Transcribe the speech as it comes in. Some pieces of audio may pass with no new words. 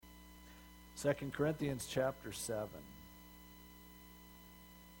2 Corinthians chapter 7.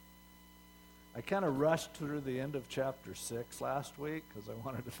 I kind of rushed through the end of chapter 6 last week because I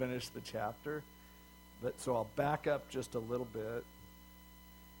wanted to finish the chapter. So I'll back up just a little bit.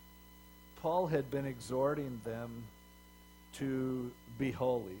 Paul had been exhorting them to be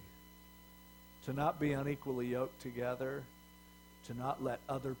holy, to not be unequally yoked together, to not let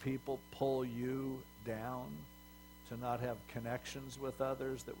other people pull you down, to not have connections with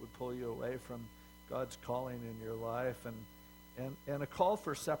others that would pull you away from God's calling in your life, and a call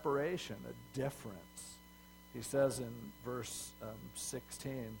for separation, a difference. He says in verse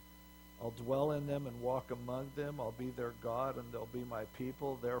 16, I'll dwell in them and walk among them. I'll be their God, and they'll be my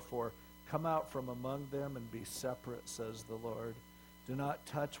people. Therefore, come out from among them and be separate, says the Lord. Do not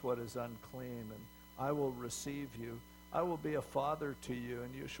touch what is unclean, and I will receive you. I will be a father to you,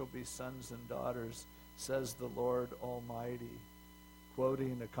 and you shall be sons and daughters, says the Lord Almighty.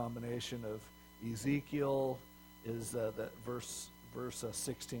 Quoting a combination of Ezekiel, that verse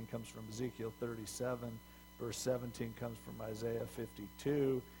 16 comes from Ezekiel 37, verse 17 comes from Isaiah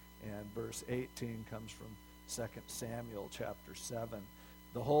 52, and verse 18 comes from 2 Samuel chapter 7.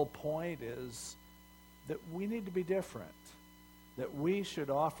 The whole point is that we need to be different, that we should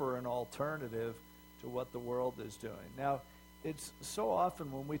offer an alternative to what the world is doing. Now, it's so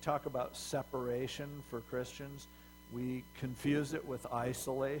often when we talk about separation for Christians, we confuse it with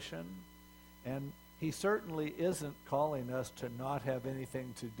isolation. And he certainly isn't calling us to not have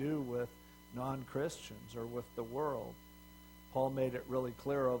anything to do with non-Christians or with the world. Paul made it really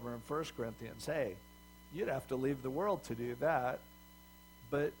clear over in 1 Corinthians, hey, you'd have to leave the world to do that.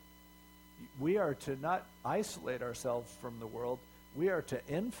 But we are to not isolate ourselves from the world. We are to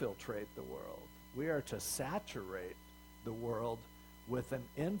infiltrate the world. We are to saturate the world with an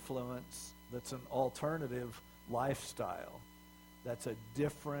influence that's an alternative lifestyle. That's a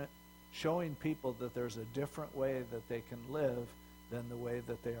different, showing people that there's a different way that they can live than the way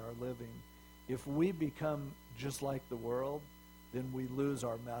that they are living. If we become just like the world, then we lose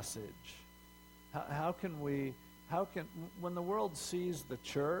our message. When the world sees the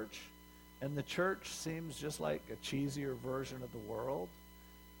church, and the church seems just like a cheesier version of the world,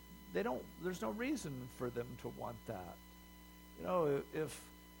 there's no reason for them to want that. You know,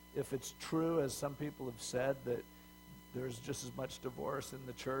 if it's true, as some people have said, that there's just as much divorce in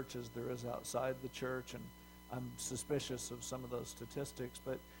the church as there is outside the church, and I'm suspicious of some of those statistics,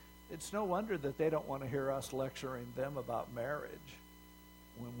 but it's no wonder that they don't want to hear us lecturing them about marriage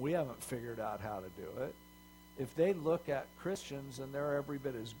when we haven't figured out how to do it. If they look at Christians and they're every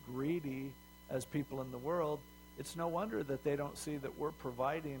bit as greedy as people in the world, it's no wonder that they don't see that we're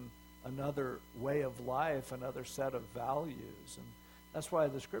providing another way of life, another set of values. And that's why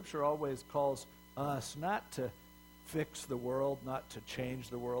the Scripture always calls us not to fix the world, not to change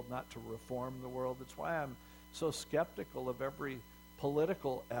the world, not to reform the world. That's why I'm so skeptical of every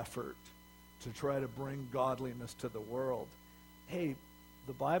political effort to try to bring godliness to the world. Hey,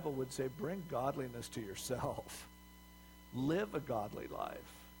 the Bible would say, bring godliness to yourself. Live a godly life.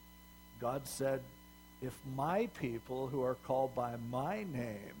 God said, if my people who are called by my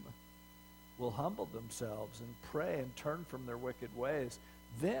name will humble themselves and pray and turn from their wicked ways,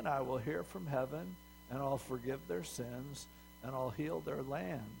 then I will hear from heaven, and I'll forgive their sins, and I'll heal their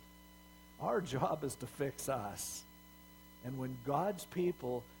land. Our job is to fix us. And when God's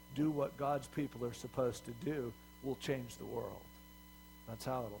people do what God's people are supposed to do, we'll change the world. That's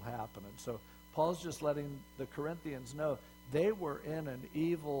how it'll happen. And so Paul's just letting the Corinthians know they were in an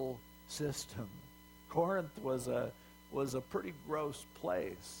evil system. Corinth was a pretty gross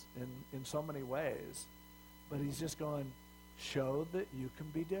place in so many ways. But he's just going, show that you can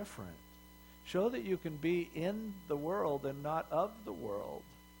be different. Show that you can be in the world and not of the world.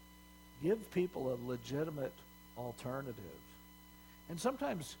 Give people a legitimate alternative. And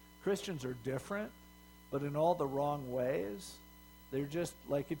sometimes Christians are different, but in all the wrong ways. They're just,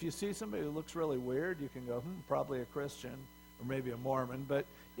 like, if you see somebody who looks really weird, you can go, probably a Christian, or maybe a Mormon, but,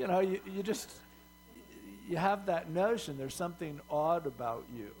 you know, you have that notion there's something odd about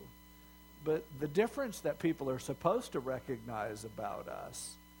you. But the difference that people are supposed to recognize about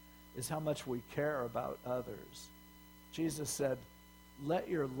us is how much we care about others. Jesus said, let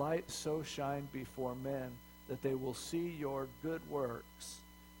your light so shine before men that they will see your good works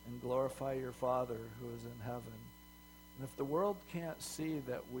and glorify your Father who is in heaven. And if the world can't see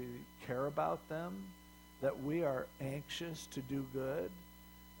that we care about them, that we are anxious to do good,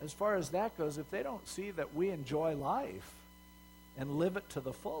 as far as that goes, if they don't see that we enjoy life and live it to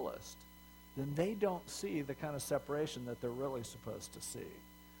the fullest, then they don't see the kind of separation that they're really supposed to see,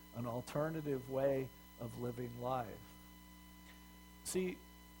 an alternative way of living life. See,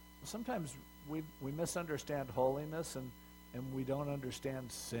 sometimes we misunderstand holiness, and we don't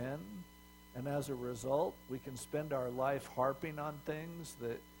understand sin. And as a result, we can spend our life harping on things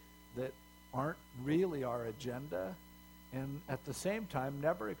that aren't really our agenda, and at the same time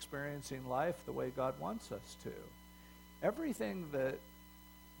never experiencing life the way God wants us to. Everything that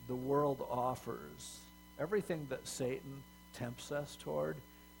the world offers, everything that Satan tempts us toward,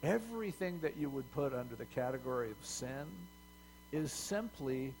 everything that you would put under the category of sin is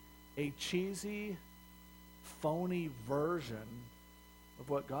simply a cheesy, phony version of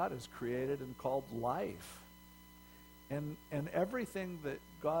what God has created and called life. And everything that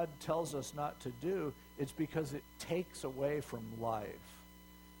God tells us not to do, it's because it takes away from life.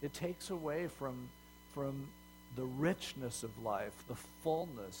 It takes away from the richness of life, the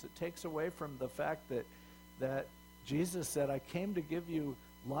fullness. It takes away from the fact that Jesus said, I came to give you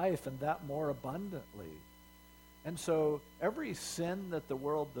life and that more abundantly. And so every sin that the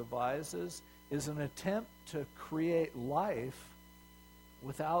world devises is an attempt to create life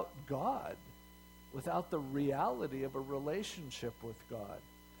without God, without the reality of a relationship with God.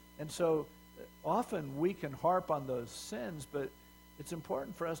 And so often we can harp on those sins, but it's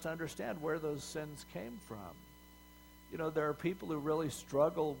important for us to understand where those sins came from. You know, there are people who really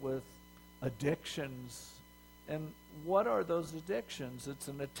struggle with addictions. And what are those addictions? It's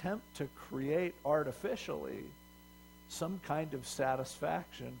an attempt to create artificially some kind of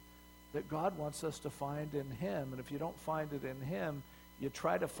satisfaction that God wants us to find in Him. And if you don't find it in Him, you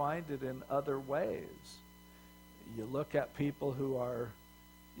try to find it in other ways. You look at people who are,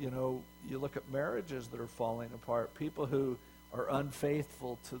 you look at marriages that are falling apart, people who are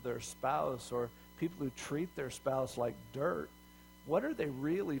unfaithful to their spouse, or people who treat their spouse like dirt. What are they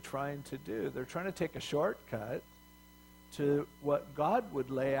really trying to do? They're trying to take a shortcut to what God would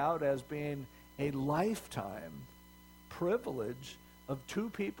lay out as being a lifetime privilege of two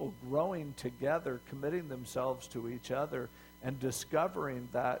people growing together, committing themselves to each other, and discovering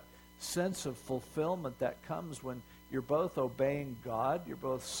that sense of fulfillment that comes when you're both obeying God, you're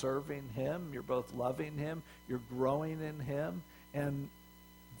both serving Him, you're both loving Him, you're growing in Him, and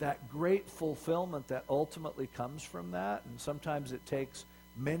that great fulfillment that ultimately comes from that. And sometimes it takes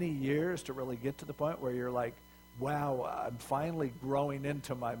many years to really get to the point where you're like, wow, I'm finally growing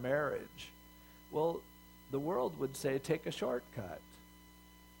into my marriage. Well, the world would say take a shortcut.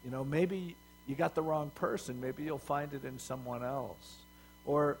 Maybe you got the wrong person. Maybe you'll find it in someone else.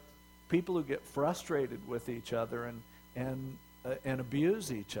 Or people who get frustrated with each other and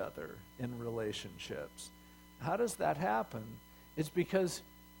abuse each other in relationships. How does that happen? It's because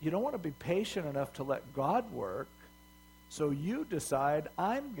you don't want to be patient enough to let God work, so you decide,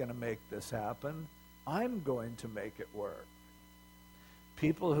 I'm going to make this happen. I'm going to make it work.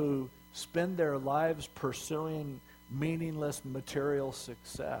 People who spend their lives pursuing meaningless material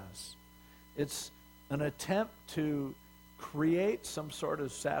success. It's an attempt to create some sort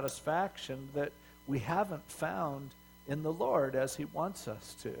of satisfaction that we haven't found in the Lord as He wants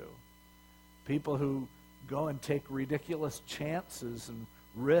us to. People who go and take ridiculous chances and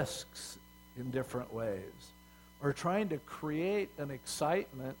risks in different ways, or trying to create an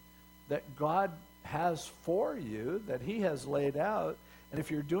excitement that God has for you, that He has laid out. And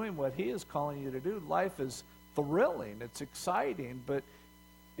if you're doing what He is calling you to do, life is thrilling, it's exciting, but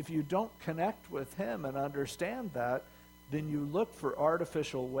if you don't connect with Him and understand that, then you look for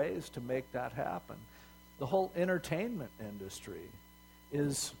artificial ways to make that happen. The whole entertainment industry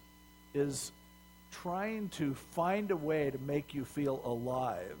is trying to find a way to make you feel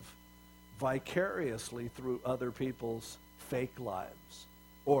alive vicariously through other people's fake lives,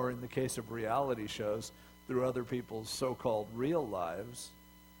 or in the case of reality shows, through other people's so-called real lives.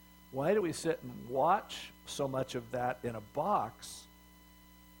 Why do we sit and watch so much of that in a box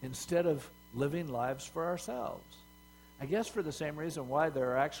instead of living lives for ourselves? I guess for the same reason why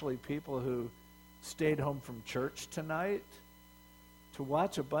there are actually people who stayed home from church tonight to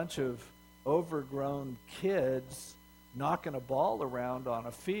watch a bunch of overgrown kids knocking a ball around on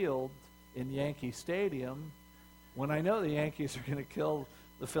a field in Yankee Stadium, when I know the Yankees are going to kill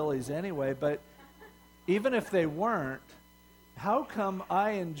the Phillies anyway. But even if they weren't, how come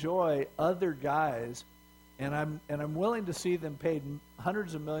I enjoy other guys and I'm willing to see them paid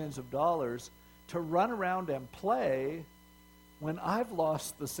hundreds of millions of dollars to run around and play when I've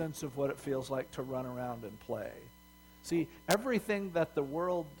lost the sense of what it feels like to run around and play? See, everything that the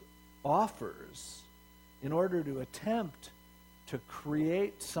world offers in order to attempt to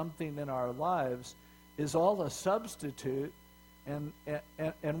create something in our lives is all a substitute, and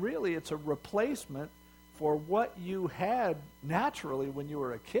really it's a replacement for what you had naturally when you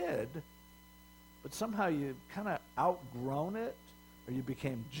were a kid, but somehow you've kind of outgrown it, or you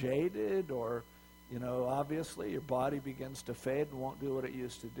became jaded, or, obviously your body begins to fade and won't do what it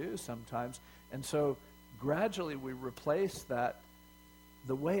used to do sometimes. And so gradually we replace that.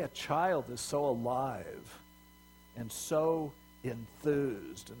 The way a child is so alive and so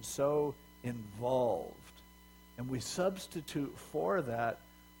enthused and so involved, and we substitute for that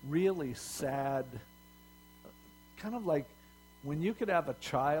really sad, kind of like when you could have a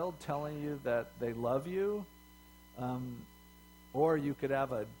child telling you that they love you, or you could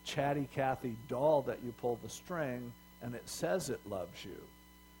have a chatty Cathy doll that you pull the string and it says it loves you.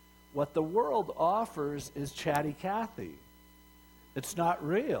 What the world offers is chatty Cathy. It's not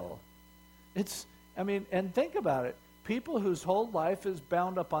real. And think about it. People whose whole life is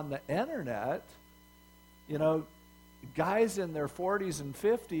bound up on the internet, guys in their 40s and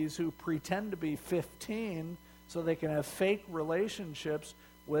 50s who pretend to be 15 so they can have fake relationships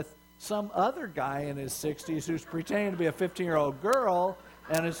with some other guy in his 60s who's pretending to be a 15-year-old girl,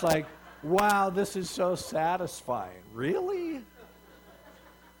 and it's like, wow, this is so satisfying. Really?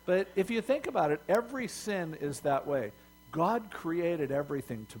 But if you think about it, every sin is that way. God created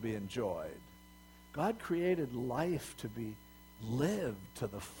everything to be enjoyed. God created life to be lived to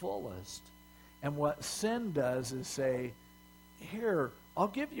the fullest. And what sin does is say, here, I'll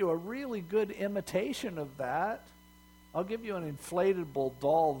give you a really good imitation of that. I'll give you an inflatable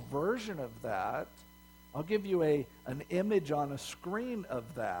doll version of that. I'll give you an image on a screen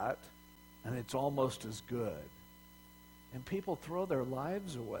of that, and it's almost as good. And people throw their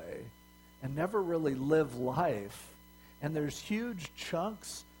lives away and never really live life. And there's huge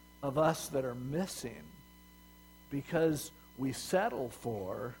chunks of us that are missing because we settle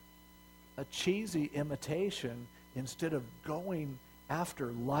for a cheesy imitation instead of going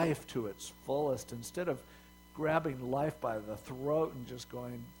after life to its fullest, instead of grabbing life by the throat and just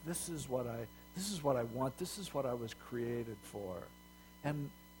going, this is what I want, this is what I was created for. And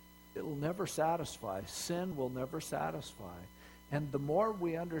it'll never satisfy. Sin will never satisfy. And the more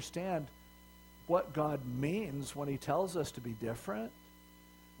we understand what God means when he tells us to be different,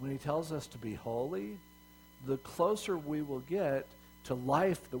 when he tells us to be holy, the closer we will get to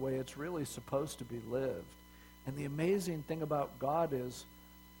life the way it's really supposed to be lived. And the amazing thing about God is,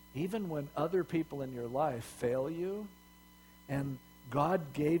 even when other people in your life fail you, and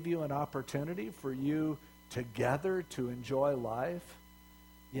God gave you an opportunity for you together to enjoy life,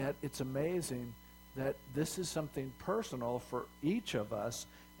 yet it's amazing that this is something personal for each of us,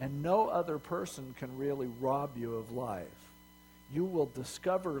 and no other person can really rob you of life. You will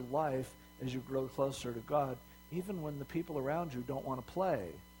discover life as you grow closer to God, even when the people around you don't want to play.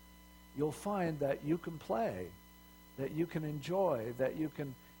 You'll find that you can play, that you can enjoy, that you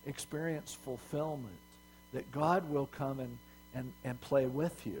can experience fulfillment, that God will come and play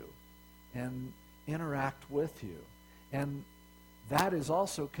with you and interact with you. And that is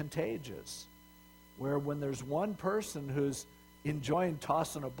also contagious, where when there's one person who's enjoying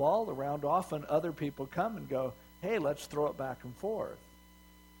tossing a ball around, often other people come and go, hey, let's throw it back and forth,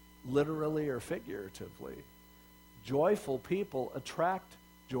 literally or figuratively. Joyful people attract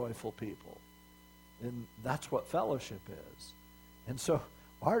joyful people. And that's what fellowship is. And so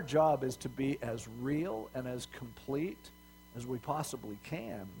our job is to be as real and as complete as we possibly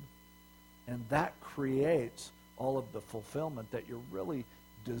can. And that creates all of the fulfillment that you're really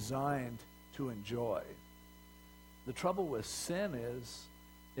designed to enjoy. The trouble with sin is,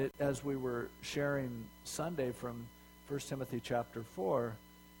 as we were sharing Sunday from 1 Timothy chapter 4,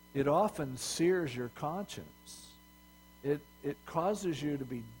 it often sears your conscience. It causes you to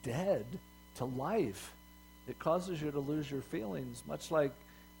be dead to life. It causes you to lose your feelings, much like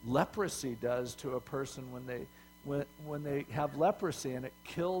leprosy does to a person when they have leprosy, and it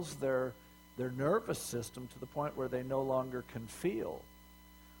kills their nervous system to the point where they no longer can feel.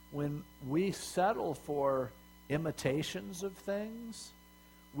 When we settle for imitations of things,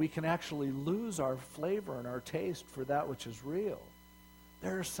 we can actually lose our flavor and our taste for that which is real.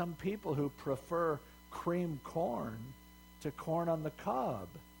 There are some people who prefer cream corn to corn on the cob.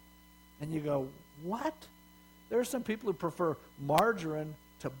 And you go, what? There are some people who prefer margarine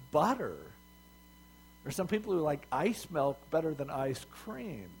to butter. There's some people who like ice milk better than ice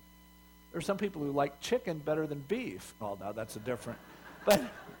cream. There's some people who like chicken better than beef. Oh, now that's a different.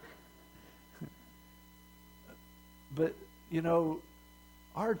 But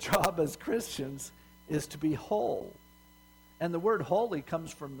our job as Christians is to be whole. And the word holy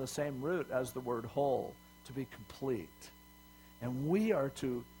comes from the same root as the word whole, to be complete. And we are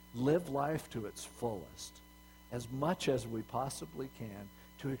to live life to its fullest, as much as we possibly can,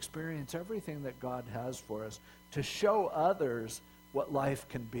 to experience everything that God has for us, to show others what life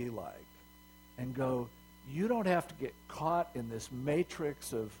can be like, and go, you don't have to get caught in this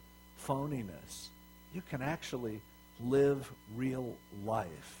matrix of phoniness. You can actually live real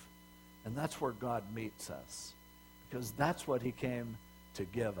life. And that's where God meets us, because that's what he came to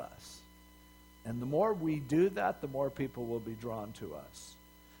give us. And the more we do that, the more people will be drawn to us.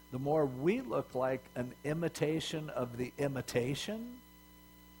 The more we look like an imitation of the imitation,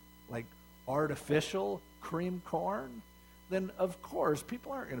 like artificial cream corn, then of course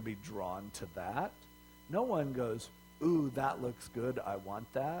people aren't going to be drawn to that. No one goes, ooh, that looks good, I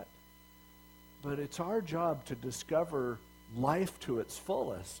want that. But it's our job to discover life to its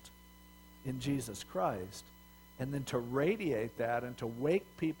fullest in Jesus Christ, and then to radiate that and to wake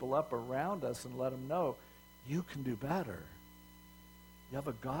people up around us and let them know, you can do better. You have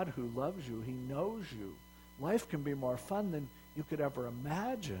a God who loves you. He knows you. Life can be more fun than you could ever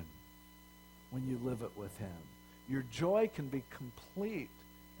imagine when you live it with him. Your joy can be complete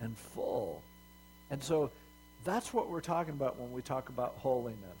and full. And so that's what we're talking about when we talk about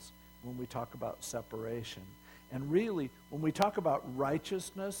holiness, when we talk about separation. And really, when we talk about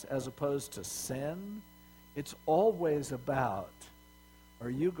righteousness as opposed to sin, it's always about, are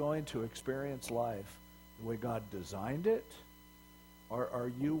you going to experience life the way God designed it? Or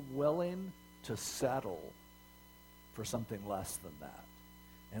are you willing to settle for something less than that?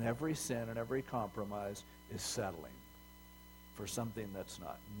 And every sin and every compromise is settling for something that's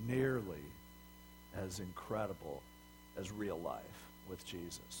not nearly as incredible as real life with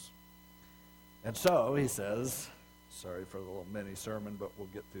Jesus. And so he says, sorry for the little mini sermon, but we'll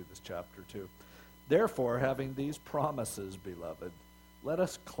get through this chapter too. Therefore, having these promises, beloved, let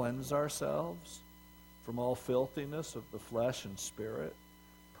us cleanse ourselves from all filthiness of the flesh and spirit,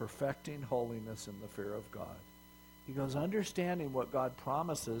 perfecting holiness in the fear of God. He goes, understanding what God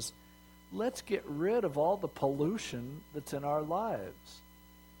promises, let's get rid of all the pollution that's in our lives.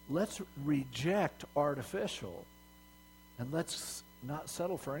 Let's reject artificial, and let's not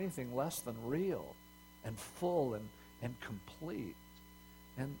settle for anything less than real and full and complete.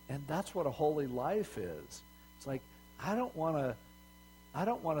 And that's what a holy life is. It's like, I don't want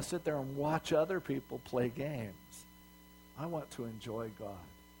to sit there and watch other people play games. I want to enjoy God.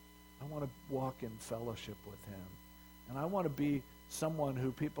 I want to walk in fellowship with him. And I want to be someone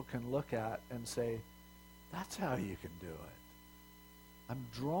who people can look at and say, that's how you can do it. I'm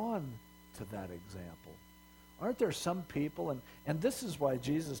drawn to that example. Aren't there some people, and this is why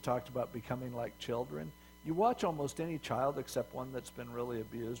Jesus talked about becoming like children. You watch almost any child except one that's been really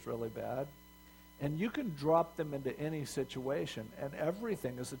abused really bad, and you can drop them into any situation, and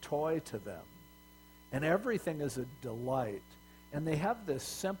everything is a toy to them, and everything is a delight. And they have this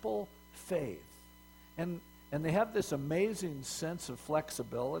simple faith, and they have this amazing sense of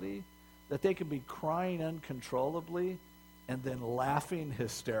flexibility that they can be crying uncontrollably and then laughing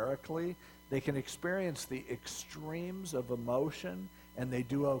hysterically. They can experience the extremes of emotion, and they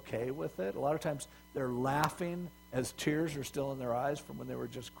do okay with it. A lot of times they're laughing as tears are still in their eyes from when they were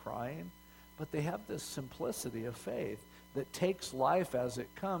just crying. But they have this simplicity of faith that takes life as it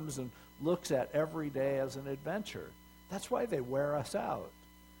comes and looks at every day as an adventure. That's why they wear us out.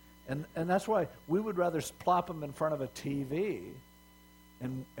 And that's why we would rather plop them in front of a TV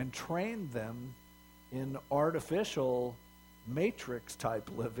and train them in artificial matrix-type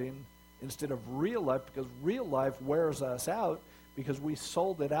living instead of real life, because real life wears us out because we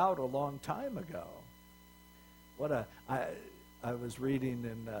sold it out a long time ago. I was reading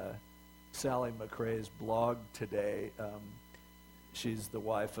in Sally McRae's blog today. She's the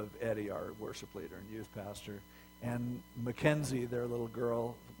wife of Eddie, our worship leader and youth pastor. And Mackenzie, their little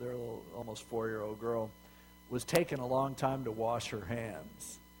girl, their little almost 4-year-old girl, was taking a long time to wash her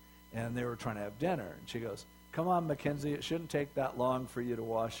hands. And they were trying to have dinner. And she goes, come on, Mackenzie, it shouldn't take that long for you to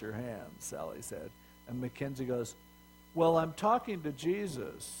wash your hands, Sally said. And Mackenzie goes, well, I'm talking to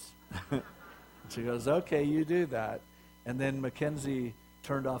Jesus. She goes, okay, you do that. And then Mackenzie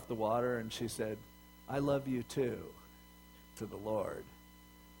turned off the water and she said, I love you too, to the Lord.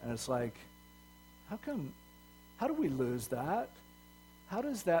 And it's like, how do we lose that? How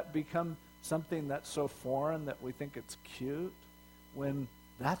does that become something that's so foreign that we think it's cute when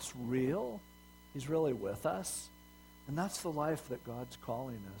that's real? He's really with us. And that's the life that God's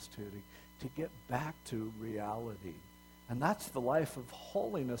calling us to get back to reality. And that's the life of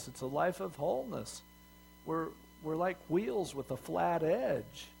holiness. It's a life of wholeness. We're like wheels with a flat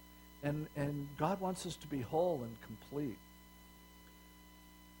edge. And God wants us to be whole and complete.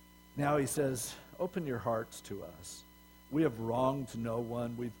 Now he says, open your hearts to us. We have wronged no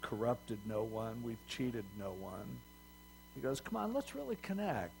one. We've corrupted no one. We've cheated no one. He goes, come on, let's really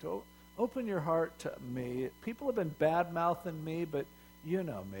connect. Open your heart to me. People have been bad-mouthing me, but You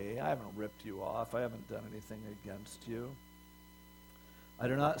know me. I haven't ripped you off. I haven't done anything against you. I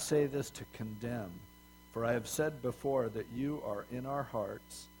do not say this to condemn, for I have said before that you are in our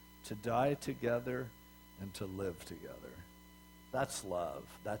hearts to die together and to live together. That's love.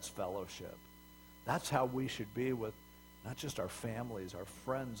 That's fellowship. That's how we should be with not just our families, our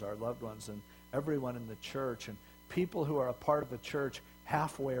friends, our loved ones, and everyone in the church, and people who are a part of the church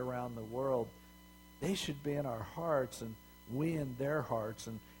halfway around the world. They should be in our hearts, and we in their hearts,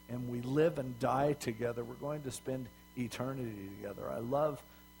 and we live and die together. We're going to spend eternity together. I love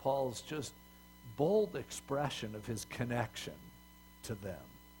Paul's just bold expression of his connection to them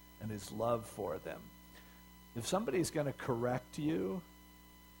and his love for them. If somebody's going to correct you,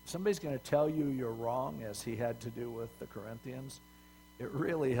 if somebody's going to tell you you're wrong, as he had to do with the Corinthians, it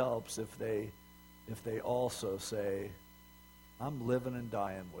really helps if they also say, I'm living and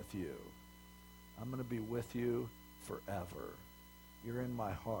dying with you. I'm going to be with you forever. You're in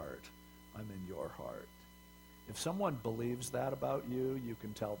my heart. I'm in your heart. If someone believes that about you, you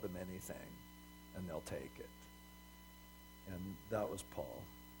can tell them anything, and they'll take it. And that was Paul.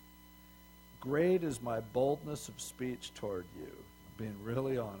 Great is my boldness of speech toward you. I'm being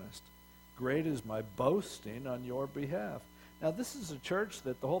really honest. Great is my boasting on your behalf. Now, this is a church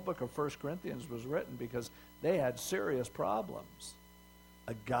that the whole book of 1 Corinthians was written because they had serious problems.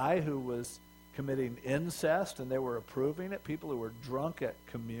 A guy who was committing incest, and they were approving it. People who were drunk at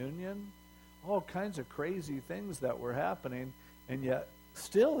communion. All kinds of crazy things that were happening. And yet,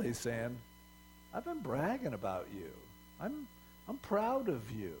 still he's saying, I've been bragging about you. I'm proud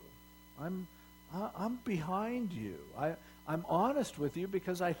of you. I'm behind you. I'm honest with you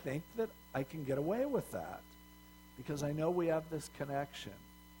because I think that I can get away with that. Because I know we have this connection.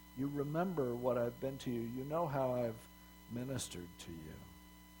 You remember what I've been to you. You know how I've ministered to you.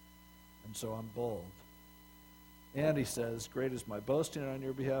 And so I'm bold. And he says, great is my boasting on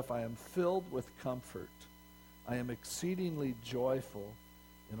your behalf. I am filled with comfort. I am exceedingly joyful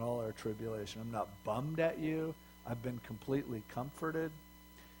in all our tribulation. I'm not bummed at you. I've been completely comforted.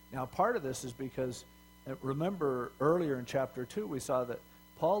 Now, part of this is because, remember earlier in chapter 2, we saw that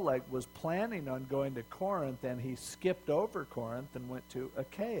Paul was planning on going to Corinth, and he skipped over Corinth and went to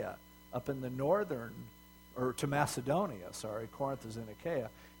Achaia, up in the northern, or to Macedonia, sorry. Corinth is in Achaia.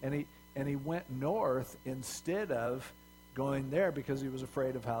 And he went north instead of going there because he was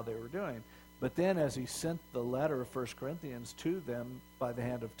afraid of how they were doing. But then as he sent the letter of 1 Corinthians to them by the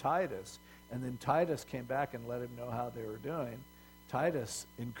hand of Titus, and then Titus came back and let him know how they were doing, Titus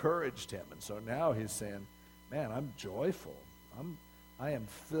encouraged him. And so now he's saying, man, I'm joyful. I am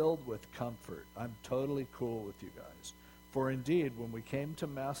filled with comfort. I'm totally cool with you guys. For indeed, when we came to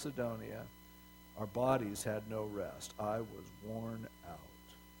Macedonia, our bodies had no rest. I was worn out.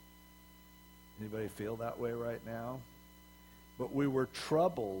 Anybody feel that way right now? But we were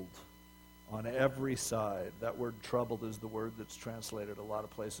troubled on every side. That word troubled is the word that's translated a lot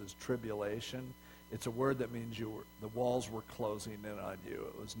of places tribulation. It's a word that means the walls were closing in on you.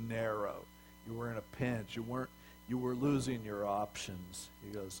 It was narrow. You were in a pinch. You were losing your options.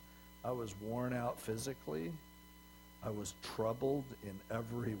 He goes, I was worn out physically. I was troubled in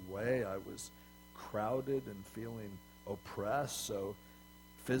every way. I was crowded and feeling oppressed. So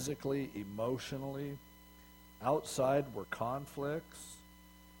physically, emotionally. Outside were conflicts.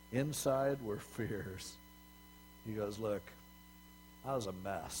 Inside were fears. He goes, look, I was a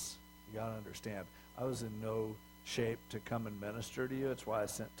mess. You got to understand. I was in no shape to come and minister to you. That's why I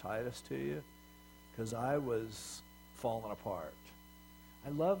sent Titus to you, because I was falling apart. I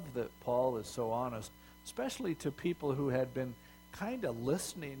love that Paul is so honest, especially to people who had been kind of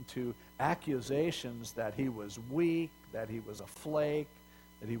listening to accusations that he was weak, that he was a flake,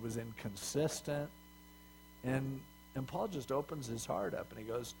 that he was inconsistent. And Paul just opens his heart up and he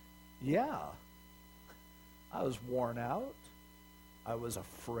goes, yeah, I was worn out. I was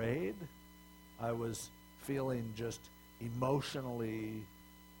afraid. I was feeling just emotionally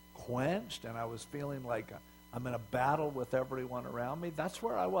quenched, and I was feeling like I'm in a battle with everyone around me. That's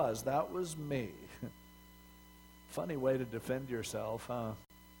where I was. That was me. Funny way to defend yourself, huh?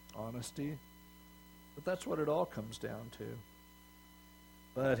 Honesty. But that's what it all comes down to.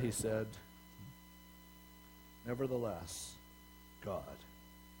 But he said, nevertheless, God,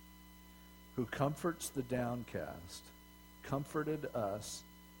 who comforts the downcast, comforted us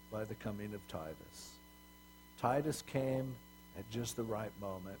by the coming of Titus. Titus came at just the right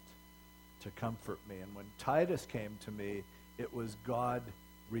moment to comfort me. And when Titus came to me, it was God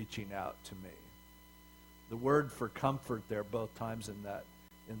reaching out to me. The word for comfort there, both times in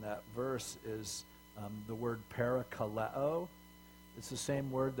that verse, is the word parakaleo. It's the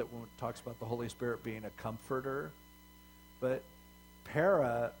same word that when it talks about the Holy Spirit being a comforter. But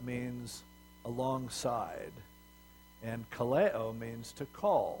para means alongside, and kaleo means to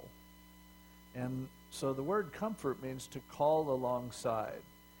call. And so the word comfort means to call alongside.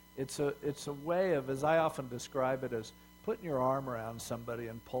 It's a way of, as I often describe it, as putting your arm around somebody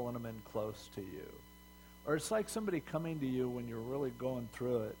and pulling them in close to you. Or it's like somebody coming to you when you're really going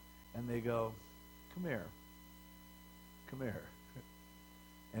through it, and they go, come here, come here.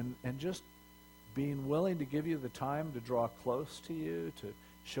 And just being willing to give you the time to draw close to you, to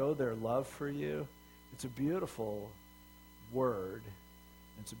show their love for you. It's a beautiful word.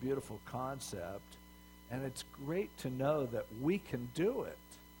 It's a beautiful concept. And it's great to know that we can do it.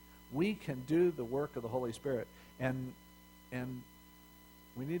 We can do the work of the Holy Spirit. And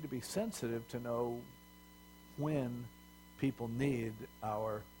we need to be sensitive to know when people need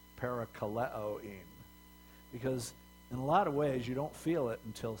our parakaleoing. Because in a lot of ways, you don't feel it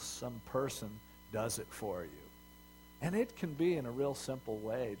until some person does it for you. And it can be in a real simple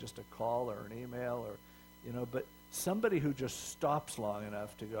way, just a call or an email or, but somebody who just stops long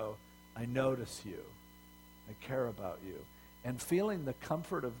enough to go, I notice you. I care about you. And feeling the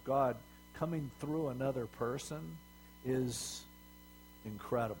comfort of God coming through another person is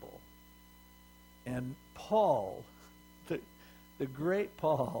incredible. And Paul, the great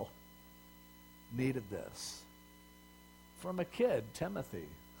Paul, needed this. From a kid, Timothy,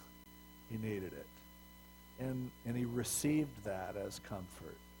 he needed it. And he received that as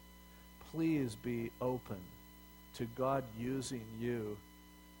comfort. Please be open to God using you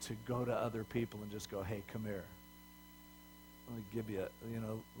to go to other people and just go, hey, come here. Let me give you,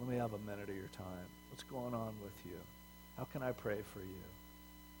 let me have a minute of your time. What's going on with you? How can I pray for you?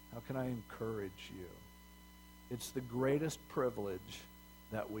 How can I encourage you? It's the greatest privilege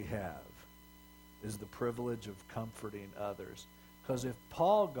that we have, is the privilege of comforting others. Because if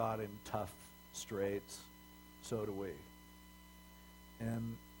Paul got in tough straits, so do we.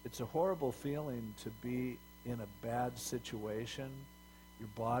 And it's a horrible feeling to be in a bad situation. Your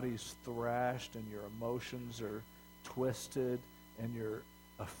body's thrashed and your emotions are twisted and you're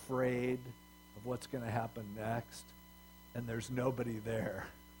afraid of what's going to happen next, and there's nobody there.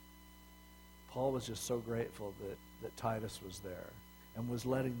 Paul was just so grateful that Titus was there and was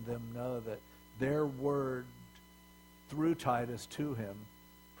letting them know that their word through Titus to him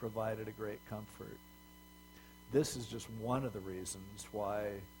provided a great comfort. This is just one of the reasons why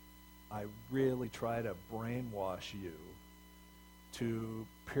I really try to brainwash you to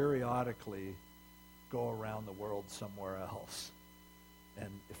periodically go around the world somewhere else. And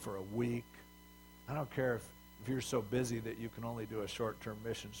for a week, I don't care if you're so busy that you can only do a short-term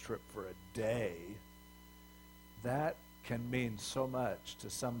missions trip for a day, that can mean so much to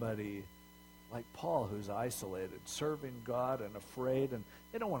somebody like Paul, who's isolated, serving God and afraid, and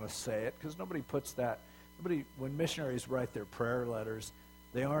they don't want to say it because nobody puts that. When missionaries write their prayer letters,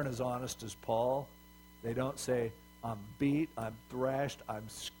 they aren't as honest as Paul. They don't say, I'm beat, I'm thrashed, I'm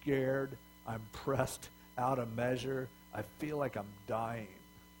scared, I'm pressed out of measure, I feel like I'm dying.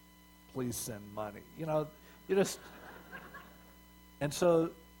 Please send money. And so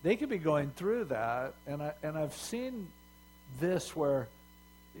they could be going through that, and I've seen this where,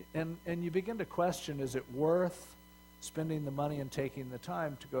 and you begin to question, is it worth spending the money and taking the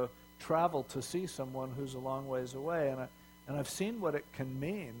time to go travel to see someone who's a long ways away? And I've seen what it can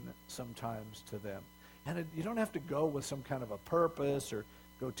mean sometimes to them. And you don't have to go with some kind of a purpose or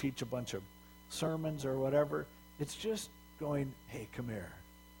go teach a bunch of sermons or whatever. It's just going, hey, come here.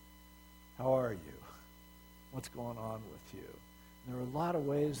 How are you? What's going on with you? And there are a lot of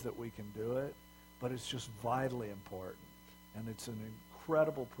ways that we can do it, but it's just vitally important. And it's an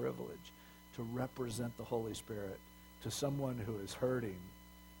incredible privilege to represent the Holy Spirit to someone who is hurting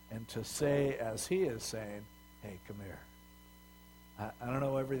and to say, as he is saying, hey, come here. I don't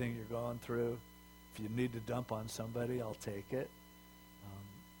know everything you're going through. If you need to dump on somebody, I'll take it.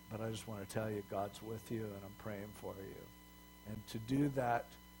 But I just want to tell you, God's with you, and I'm praying for you. And to do that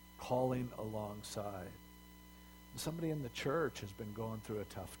calling alongside. Somebody in the church has been going through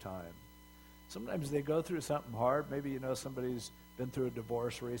a tough time. Sometimes they go through something hard. Maybe somebody's been through a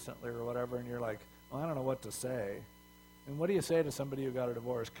divorce recently or whatever, and you're like, well, I don't know what to say. And what do you say to somebody who got a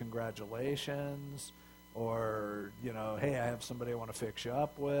divorce? Congratulations. Or, hey, I have somebody I want to fix you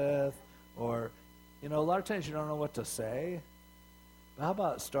up with. Or, a lot of times you don't know what to say. But how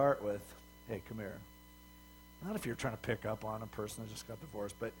about start with, hey, come here. Not if you're trying to pick up on a person that just got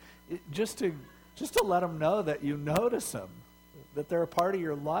divorced, but just to let them know that you notice them, that they're a part of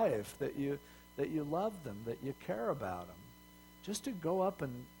your life, that you love them, that you care about them. Just to go up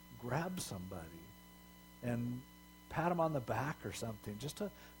and grab somebody and pat them on the back or something, just to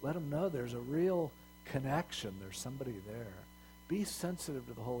let them know there's a real connection, there's somebody there. Be sensitive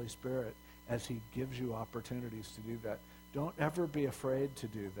to the Holy Spirit as he gives you opportunities to do that. Don't ever be afraid to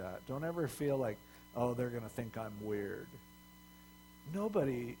do that. Don't ever feel like, oh, they're going to think I'm weird.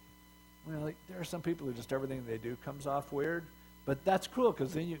 Nobody, there are some people who just everything they do comes off weird, but that's cool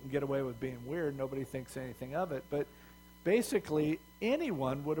because then you can get away with being weird. Nobody thinks anything of it. But basically,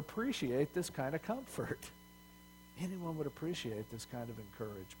 anyone would appreciate this kind of comfort. Anyone would appreciate this kind of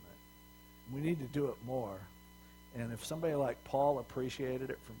encouragement. We need to do it more. And if somebody like Paul appreciated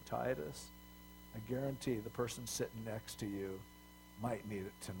it from Titus, I guarantee the person sitting next to you might need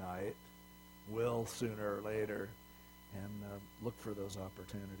it tonight, will sooner or later, and look for those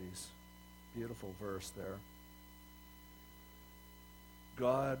opportunities. Beautiful verse there.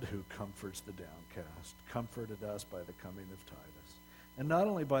 God who comforts the downcast comforted us by the coming of Titus. And not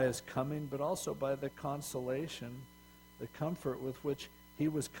only by his coming, but also by the consolation, the comfort with which he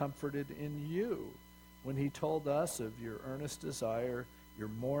was comforted in you when he told us of your earnest desire, your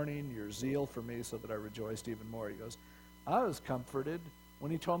mourning, your zeal for me, so that I rejoiced even more. He goes, I was comforted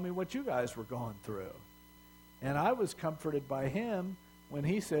when he told me what you guys were going through. And I was comforted by him when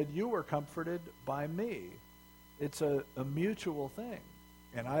he said you were comforted by me. It's a mutual thing.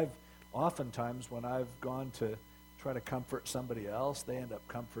 And I've oftentimes, when I've gone to try to comfort somebody else, they end up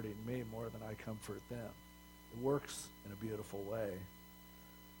comforting me more than I comfort them. It works in a beautiful way.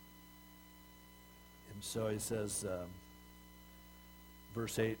 And so he says,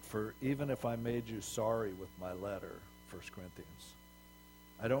 verse 8, for even if I made you sorry with my letter, 1 Corinthians,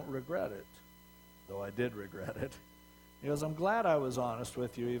 I don't regret it, though I did regret it. He goes, I'm glad I was honest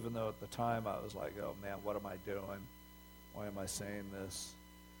with you, even though at the time I was like, oh man, what am I doing? Why am I saying this?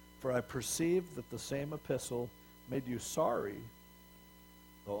 For I perceived that the same epistle made you sorry,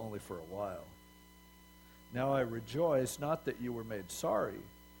 though only for a while. Now I rejoice, not that you were made sorry,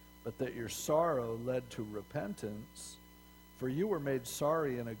 but that your sorrow led to repentance. For you were made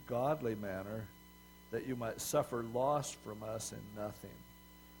sorry in a godly manner, that you might suffer loss from us in nothing.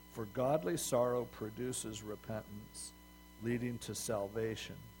 For godly sorrow produces repentance, leading to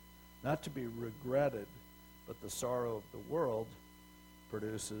salvation, not to be regretted, but the sorrow of the world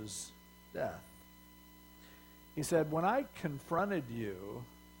produces death. He said, when I confronted you,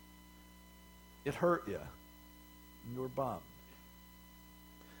 it hurt you. You were bummed.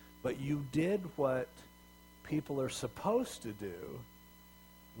 But you did what people are supposed to do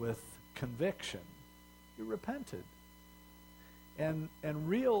with conviction. You repented. And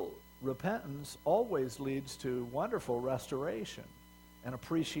real repentance always leads to wonderful restoration and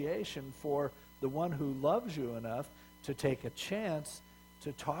appreciation for the one who loves you enough to take a chance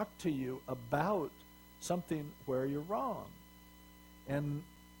to talk to you about something where you're wrong. And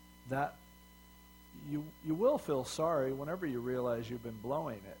that you will feel sorry whenever you realize you've been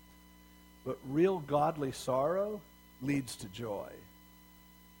blowing it. But real godly sorrow leads to joy.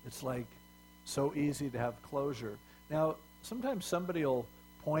 It's like so easy to have closure. Now, sometimes somebody will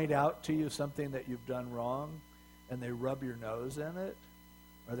point out to you something that you've done wrong, and they rub your nose in it,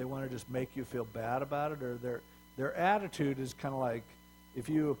 or they want to just make you feel bad about it, or their attitude is kind of like, if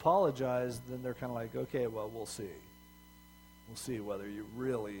you apologize, then they're kind of like, okay, well, we'll see. We'll see whether you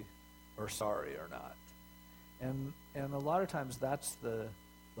really are sorry or not. And a lot of times that's the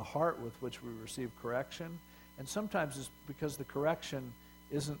heart with which we receive correction. And sometimes it's because the correction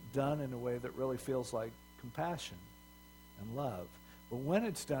isn't done in a way that really feels like compassion and love. But when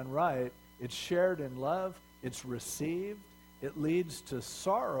it's done right, it's shared in love, it's received, it leads to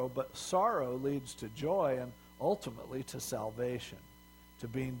sorrow, but sorrow leads to joy and ultimately to salvation, to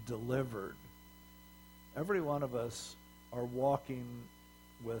being delivered. Every one of us are walking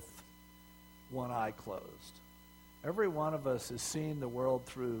with one eye closed. Every one of us is seeing the world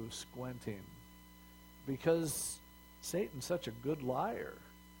through squinting because Satan's such a good liar.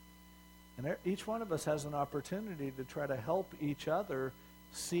 And each one of us has an opportunity to try to help each other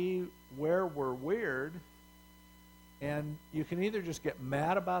see where we're weird. And you can either just get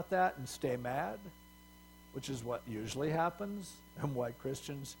mad about that and stay mad, which is what usually happens, and why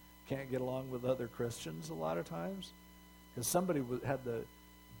Christians can't get along with other Christians a lot of times. Because somebody had the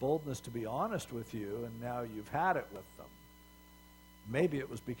boldness to be honest with you, and now you've had it with them. Maybe it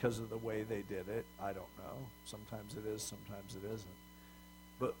was because of the way they did it. I don't know. Sometimes it is, sometimes it isn't.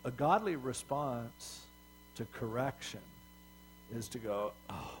 But a godly response to correction is to go,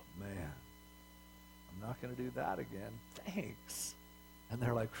 oh, man, I'm not going to do that again. Thanks. And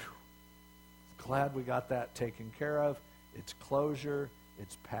they're like, glad we got that taken care of. It's closure.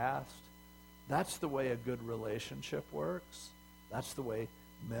 It's past. That's the way a good relationship works. That's the way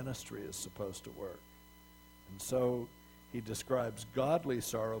ministry is supposed to work. And so he describes godly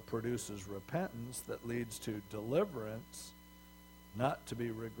sorrow produces repentance that leads to deliverance, not to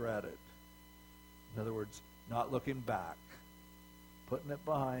be regretted. In other words, not looking back, putting it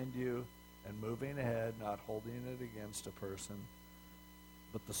behind you and moving ahead, not holding it against a person.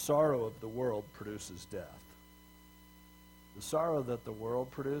 But the sorrow of the world produces death. The sorrow that the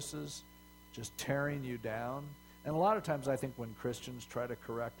world produces, just tearing you down. And a lot of times I think when Christians try to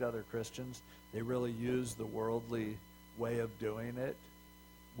correct other Christians, they really use the worldly way of doing it.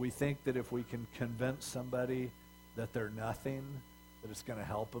 We think that if we can convince somebody that they're nothing, that it's going to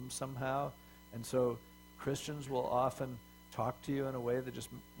help them somehow. And so Christians will often talk to you in a way that just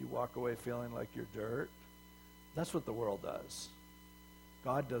you walk away feeling like you're dirt. That's what the world does.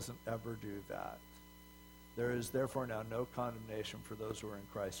 God doesn't ever do that. There is therefore now no condemnation for those who are in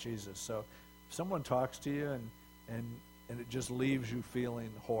Christ Jesus. So if someone talks to you and it just leaves you feeling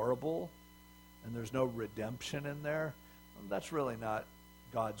horrible and there's no redemption in there, well, that's really not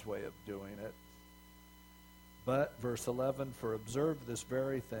God's way of doing it. But, verse 11, for observe this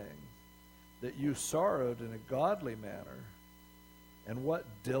very thing, that you sorrowed in a godly manner, and what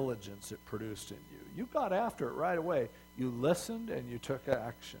diligence it produced in you. You got after it right away. You listened and you took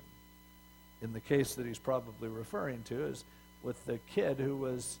action. In the case that he's probably referring to is with the kid who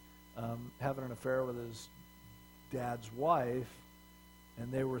was having an affair with his dad's wife,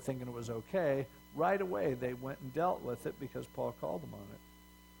 and they were thinking it was okay. Right away they went and dealt with it because Paul called them on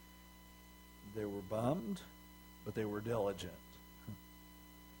it. They were bummed, but they were diligent.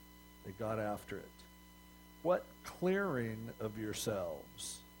 They got after it. What clearing of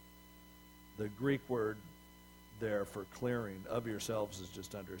yourselves? The Greek word there for clearing of yourselves is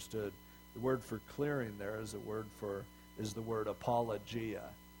just understood. The word for clearing there is the word apologia.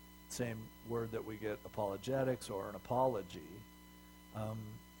 Same word that we get apologetics or an apology.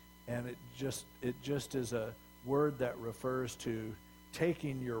 And it just is a word that refers to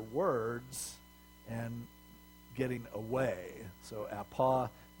taking your words and getting away. So apa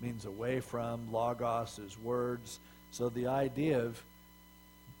means away from, logos is words. So the idea of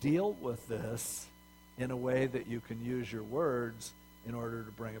deal with this in a way that you can use your words in order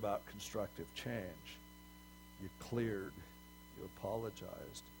to bring about constructive change. You cleared, you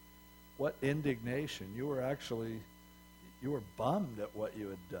apologized. What indignation. You were bummed at what you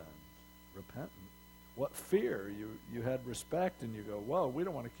had done, repentant. What fear. You had respect and you go, whoa, we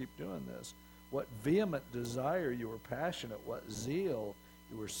don't want to keep doing this. What vehement desire. You were passionate. What zeal.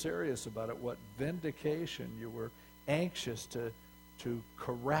 You were serious about it. What vindication. You were anxious to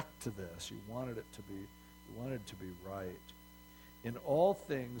correct this. You wanted it to be right. In all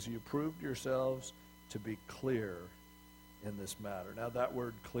things you proved yourselves to be clear in this matter. Now that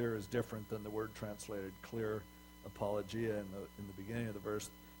word clear is different than the word translated clear, apologia, in the beginning of the verse.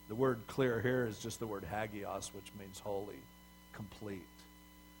 The word clear here is just the word hagios, which means holy, complete.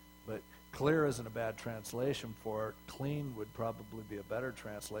 But clear isn't a bad translation for it. Clean would probably be a better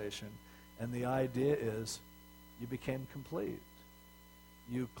translation. And the idea is you became complete.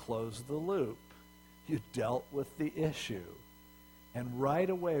 You closed the loop. You dealt with the issue. And right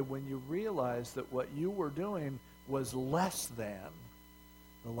away, when you realized that what you were doing was less than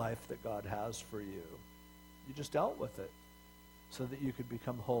the life that God has for you, you just dealt with it so that you could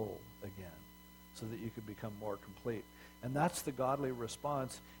become whole again, so that you could become more complete. And that's the godly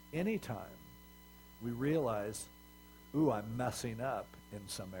response anytime we realize, ooh, I'm messing up in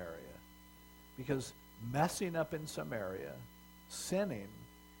some area. Because messing up in some area, sinning,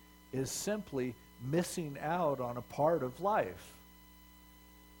 is simply missing out on a part of life.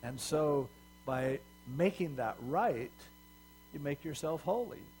 And so by making that right, you make yourself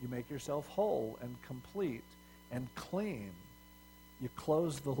holy. You make yourself whole and complete and clean. You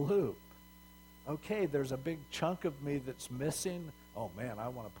close the loop. Okay, there's a big chunk of me that's missing. Oh man, I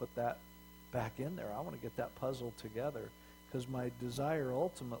want to put that back in there. I want to get that puzzle together, because my desire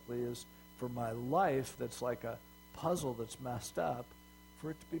ultimately is for my life that's like a puzzle that's messed up,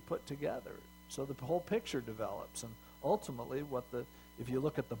 for it to be put together. So the whole picture develops, and ultimately if you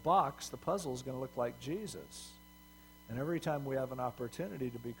look at the box, the puzzle is going to look like Jesus. And every time we have an opportunity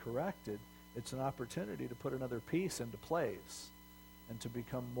to be corrected, it's an opportunity to put another piece into place and to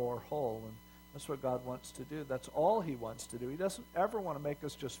become more whole. And that's what God wants to do. That's all he wants to do. He doesn't ever want to make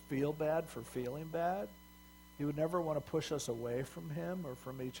us just feel bad for feeling bad. He would never want to push us away from him or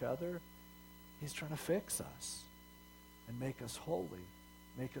from each other. He's trying to fix us and make us holy,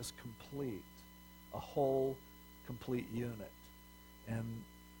 make us complete, a whole, complete unit. And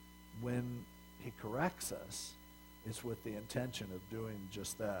when he corrects us, it's with the intention of doing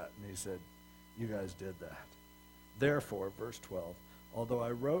just that. And he said, you guys did that. Therefore, verse 12, although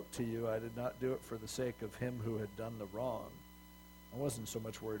I wrote to you, I did not do it for the sake of him who had done the wrong. I wasn't so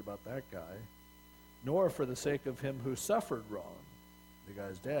much worried about that guy. Nor for the sake of him who suffered wrong. the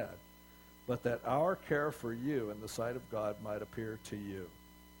guy's dad, but that our care for you in the sight of God might appear to you.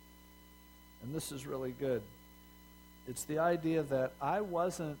 And this is really good. It's the idea that I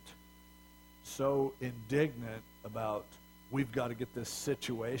wasn't so indignant about we've got to get this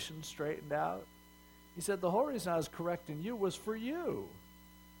situation straightened out. He said the whole reason I was correcting you was for you.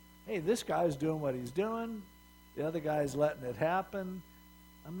 Hey, this guy's doing what he's doing. The other guy's letting it happen.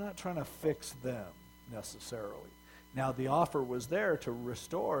 I'm not trying to fix them necessarily. Now, the offer was there to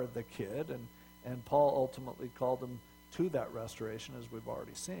restore the kid, and Paul ultimately called him to that restoration, as we've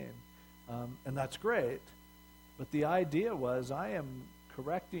already seen. And that's great. But the idea was, I am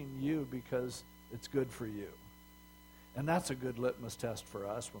correcting you because it's good for you. And that's a good litmus test for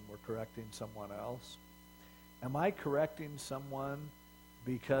us when we're correcting someone else. Am I correcting someone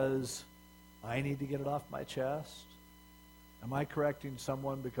because I need to get it off my chest? Am I correcting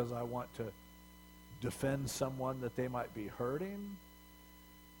someone because I want to defend someone that they might be hurting?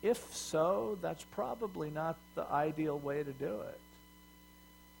 If so, that's probably not the ideal way to do it.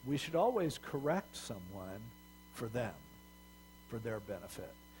 We should always correct someone for them, for their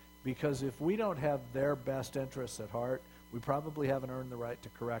benefit. Because if we don't have their best interests at heart, we probably haven't earned the right to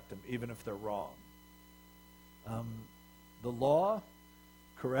correct them, even if they're wrong. The law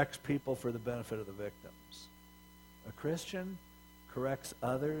corrects people for the benefit of the victims. A Christian corrects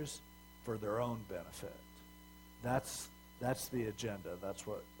others for their own benefit. That's the agenda. That's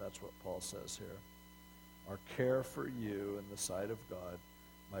what Paul says here. Our care for you in the sight of God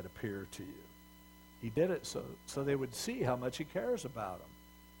might appear to you. He did it so they would see how much he cares about them.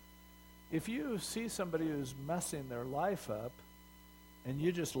 If you see somebody who's messing their life up and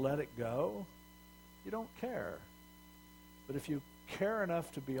you just let it go, you don't care. But if you care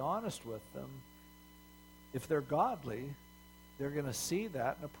enough to be honest with them, if they're godly, they're going to see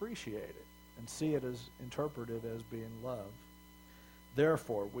that and appreciate it and see it as interpreted as being love.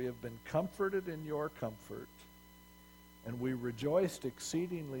 Therefore, we have been comforted in your comfort, and we rejoiced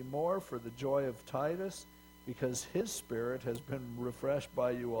exceedingly more for the joy of Titus, because his spirit has been refreshed by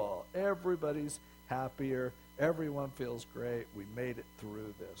you all. Everybody's happier. Everyone feels great. We made it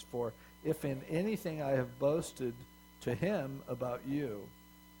through this. For if in anything I have boasted to him about you,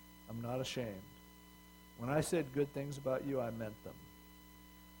 I'm not ashamed. When I said good things about you, I meant them.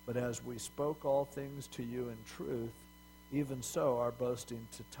 But as we spoke all things to you in truth, even so our boasting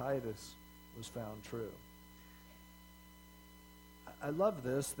to Titus was found true. I love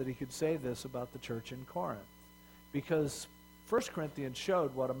this, that he could say this about the church in Corinth, because 1 Corinthians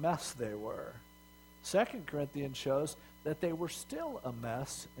showed what a mess they were. 2 Corinthians shows that they were still a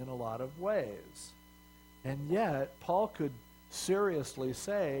mess in a lot of ways. And yet, Paul could seriously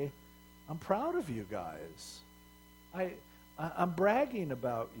say, I'm proud of you guys. I'm bragging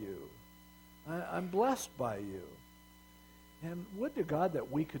about you. I'm blessed by you. And would to God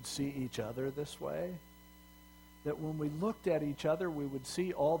that we could see each other this way. That when we looked at each other, we would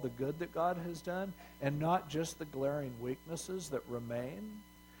see all the good that God has done and not just the glaring weaknesses that remain.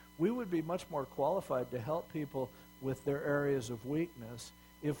 We would be much more qualified to help people with their areas of weakness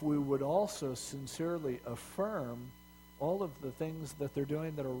if we would also sincerely affirm all of the things that they're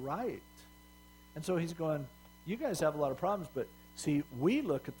doing that are right. And so he's going, you guys have a lot of problems, but see, we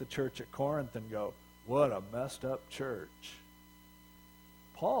look at the church at Corinth and go, what a messed up church.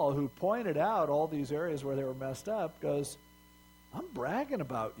 Paul, who pointed out all these areas where they were messed up, goes, I'm bragging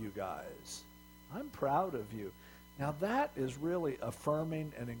about you guys. I'm proud of you. Now that is really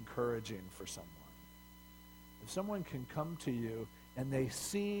affirming and encouraging for someone. If someone can come to you and they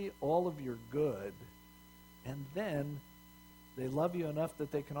see all of your good, and then they love you enough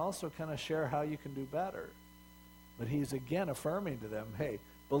that they can also kind of share how you can do better. But he's again affirming to them, hey,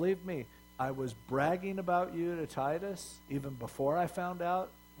 believe me, I was bragging about you to Titus even before I found out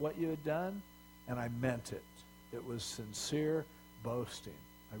what you had done, and I meant it. It was sincere boasting.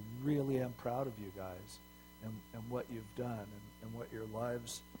 I really am proud of you guys and what you've done and what your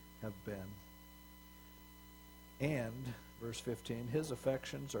lives have been. And, verse 15, his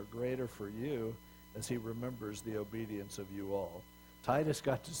affections are greater for you as he remembers the obedience of you all. Titus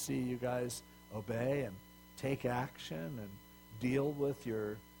got to see you guys obey and take action and deal with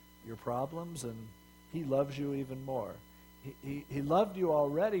your problems, and he loves you even more. He loved you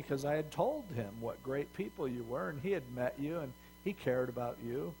already because I had told him what great people you were, and he had met you, and he cared about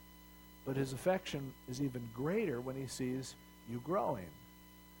you. But his affection is even greater when he sees you growing.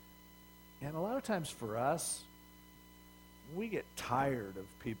 And a lot of times for us, we get tired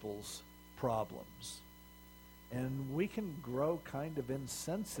of people's problems. And we can grow kind of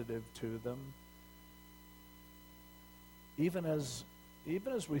insensitive to them, even as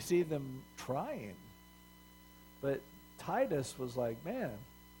we see them trying. But Titus was like, man,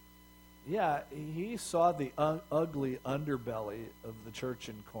 yeah, he saw the ugly underbelly of the church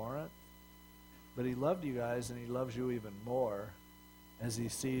in Corinth, but he loved you guys, and he loves you even more as he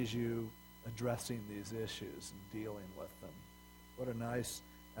sees you addressing these issues and dealing with them. What a nice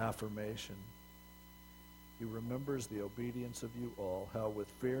affirmation. He remembers the obedience of you all, how with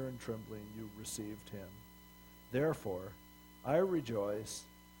fear and trembling you received him. Therefore, I rejoice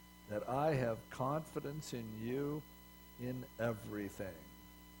that I have confidence in you in everything.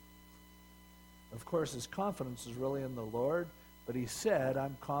 Of course, his confidence is really in the Lord, but he said,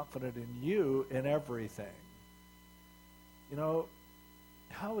 I'm confident in you in everything. You know,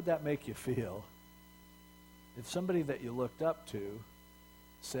 how would that make you feel if somebody that you looked up to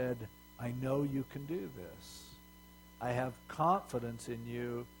said, I know you can do this. I have confidence in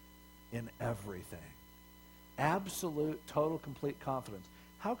you in everything. Absolute, total, complete confidence.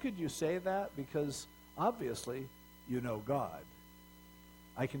 How could you say that? Because obviously you know God.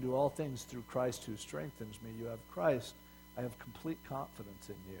 I can do all things through Christ who strengthens me. You have Christ. I have complete confidence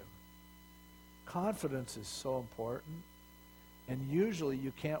in you. Confidence is so important, and usually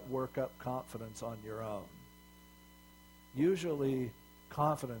you can't work up confidence on your own. Usually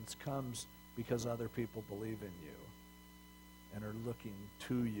confidence comes because other people believe in you and are looking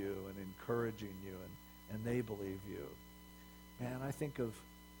to you and encouraging you, and they believe you. Man, I think of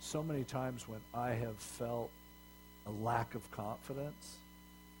so many times when I have felt a lack of confidence,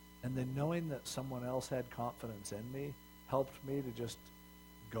 and then knowing that someone else had confidence in me helped me to just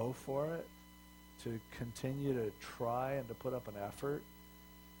go for it, to continue to try and to put up an effort.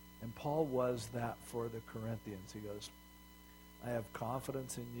 And Paul was that for the Corinthians. He goes, I have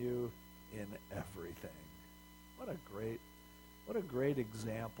confidence in you in everything. What a great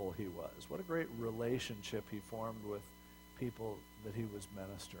example he was. What a great relationship he formed with people that he was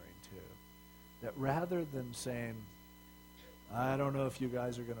ministering to. That rather than saying, I don't know if you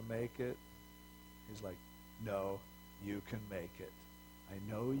guys are going to make it, he's like, no, you can make it.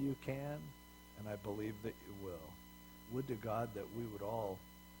 I know you can, and I believe that you will. Would to God that we would all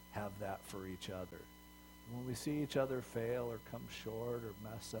have that for each other. When we see each other fail or come short or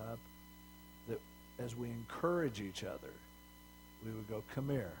mess up, that as we encourage each other, we would go, come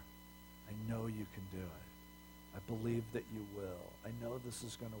here. I know you can do it. I believe that you will. I know this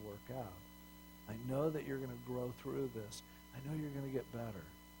is going to work out. I know that you're going to grow through this. I know you're going to get better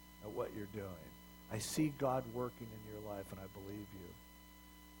at what you're doing. I see God working in your life, and I believe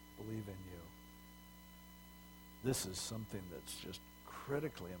you. Believe in you. This is something that's just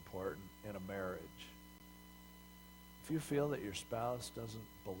critically important in a marriage. If you feel that your spouse doesn't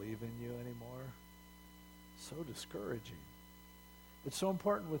believe in you anymore, so discouraging. It's so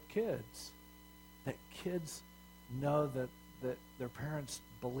important with kids, that kids know that their parents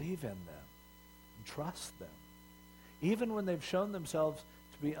believe in them and trust them. Even when they've shown themselves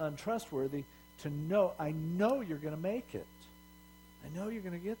to be untrustworthy, to know, I know you're going to make it. I know you're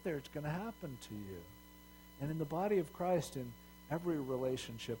going to get there. It's going to happen to you. And in the body of Christ, in every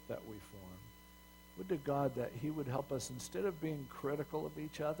relationship that we form, would to God that he would help us, instead of being critical of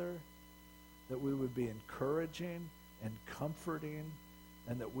each other, that we would be encouraging and comforting,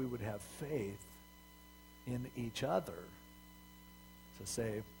 and that we would have faith in each other to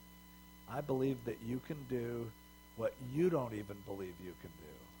say, I believe that you can do what you don't even believe you can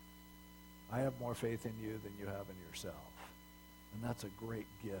do. I have more faith in you than you have in yourself. And that's a great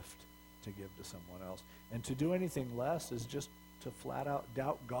gift to give to someone else. And to do anything less is just to flat out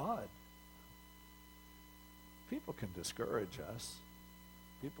doubt God. People can discourage us.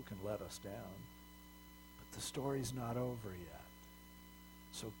 People can let us down. But the story's not over yet.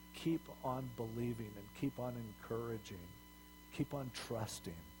 So keep on believing and keep on encouraging. Keep on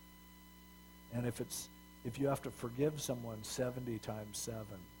trusting. And if you have to forgive someone 70 times 7,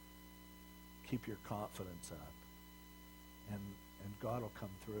 keep your confidence up. And God will come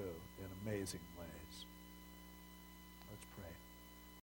through in amazing ways.